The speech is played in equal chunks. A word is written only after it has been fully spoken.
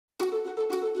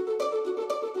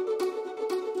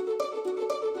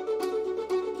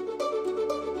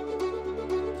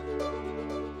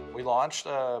launched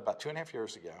about 2.5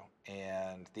 years ago,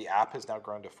 and the app has now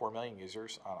grown to 4 million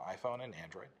users on iPhone and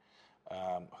Android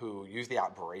who use the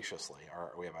app voraciously.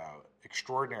 We have an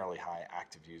extraordinarily high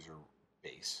active user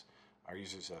base. Our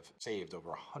users have saved over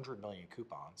 100 million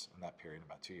coupons in that period,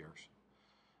 about 2 years,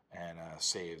 and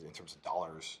saved in terms of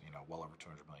dollars, well over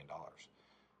 $200 million.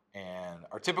 And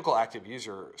our typical active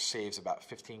user saves about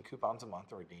 15 coupons a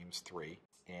month and redeems 3.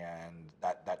 And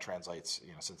that translates,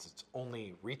 since it's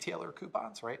only retailer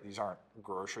coupons, right? These aren't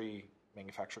grocery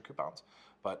manufacturer coupons,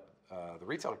 but the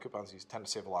retailer coupons, these tend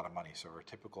to save a lot of money. So our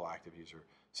typical active user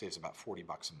saves about $40 a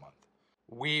month.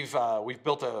 We've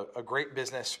built a great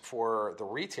business for the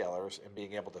retailers in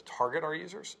being able to target our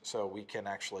users, so we can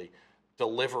actually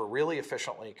deliver really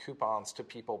efficiently coupons to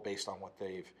people based on what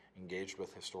they've engaged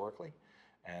with historically.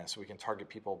 And so we can target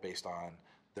people based on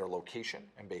their location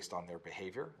and based on their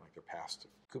behavior, like their past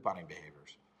couponing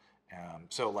behaviors.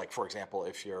 So like, for example,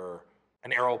 if you're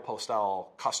an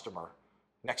Aeropostale customer,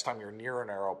 next time you're near an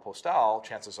Aeropostale,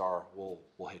 chances are we'll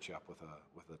hit you up with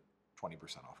a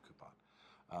 20% off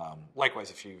coupon.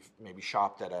 Likewise, if you've maybe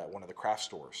shopped at one of the craft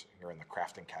stores, you're in the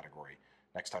crafting category,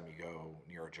 next time you go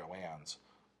near a Joann's,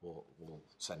 we'll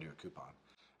send you a coupon.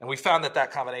 And we found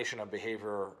that combination of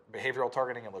behavioral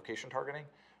targeting and location targeting,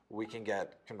 we can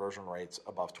get conversion rates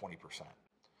above 20%.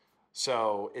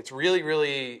 So it's really,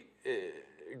 really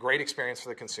a great experience for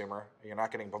the consumer. You're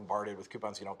not getting bombarded with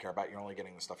coupons you don't care about. You're only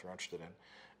getting the stuff you're interested in.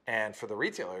 And for the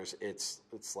retailers, it's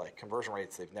like conversion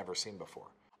rates they've never seen before.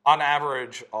 On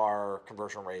average, our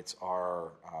conversion rates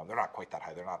are, they're not quite that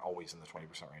high. They're not always in the 20%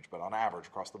 range, but on average,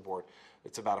 across the board,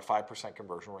 it's about a 5%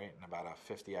 conversion rate and about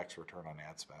a 50x return on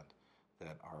ad spend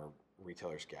that our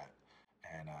retailers get.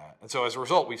 And so as a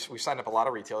result, we signed up a lot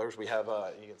of retailers. We have,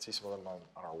 you can see some of them on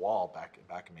our wall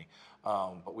back of me,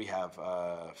 but we have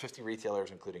 50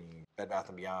 retailers, including Bed Bath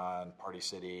 & Beyond, Party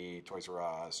City, Toys R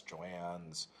Us,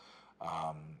 Joann's,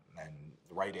 and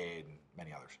Rite Aid, and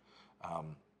many others.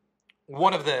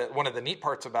 One of the neat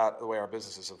parts about the way our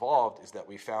business has evolved is that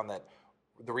we found that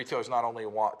the retailers not only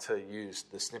want to use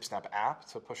the SnipSnap app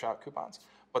to push out coupons,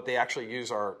 but they actually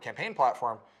use our campaign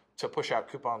platform to push out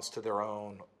coupons to their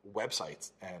own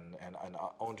websites and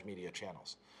owned media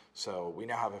channels. So we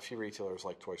now have a few retailers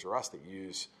like Toys R Us that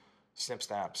use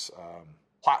SnipSnap's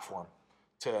platform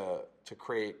to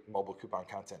create mobile coupon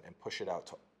content and push it out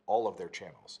to all of their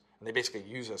channels. And they basically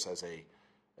use us as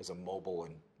a mobile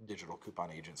and digital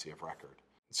coupon agency of record.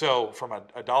 So from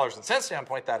a dollars and cents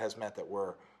standpoint, that has meant that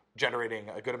we're generating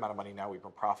a good amount of money now. We've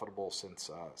been profitable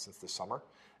since this summer,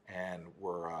 and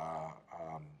we're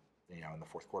in the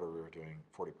fourth quarter we were doing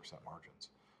 40% margins.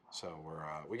 So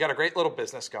we got a great little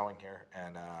business going here,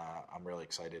 and I'm really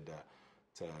excited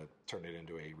to turn it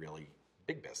into a really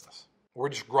big business. We're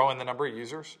just growing the number of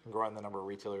users and growing the number of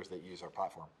retailers that use our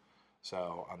platform.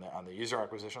 So on the user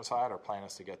acquisition side, our plan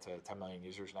is to get to 10 million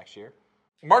users next year.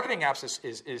 Marketing apps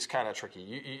is kind of tricky.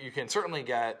 You can certainly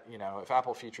get, if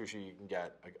Apple features you can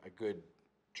get a good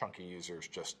chunk of users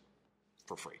just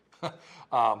for free.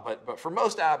 But for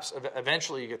most apps,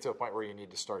 eventually you get to a point where you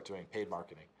need to start doing paid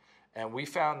marketing. And we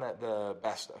found that the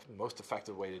most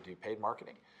effective way to do paid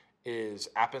marketing is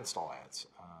app install ads.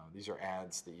 These are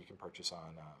ads that you can purchase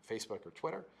on Facebook or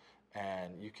Twitter,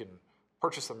 and you can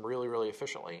purchase them really, really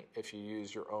efficiently if you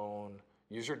use your own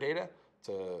user data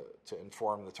to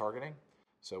inform the targeting.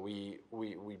 So we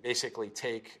basically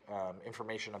take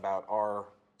information about our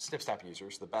SnipSnap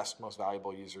users, the best, most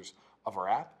valuable users of our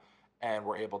app, and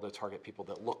we're able to target people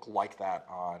that look like that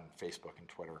on Facebook and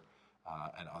Twitter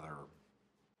and other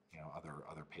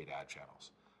paid ad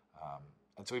channels.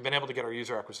 And so we've been able to get our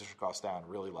user acquisition costs down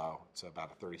really low. It's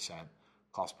about a 30-cent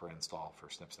cost per install for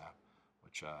SnipSnap,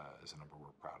 which is a number we're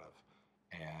proud of.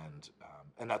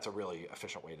 And that's a really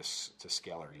efficient way to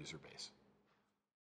scale our user base.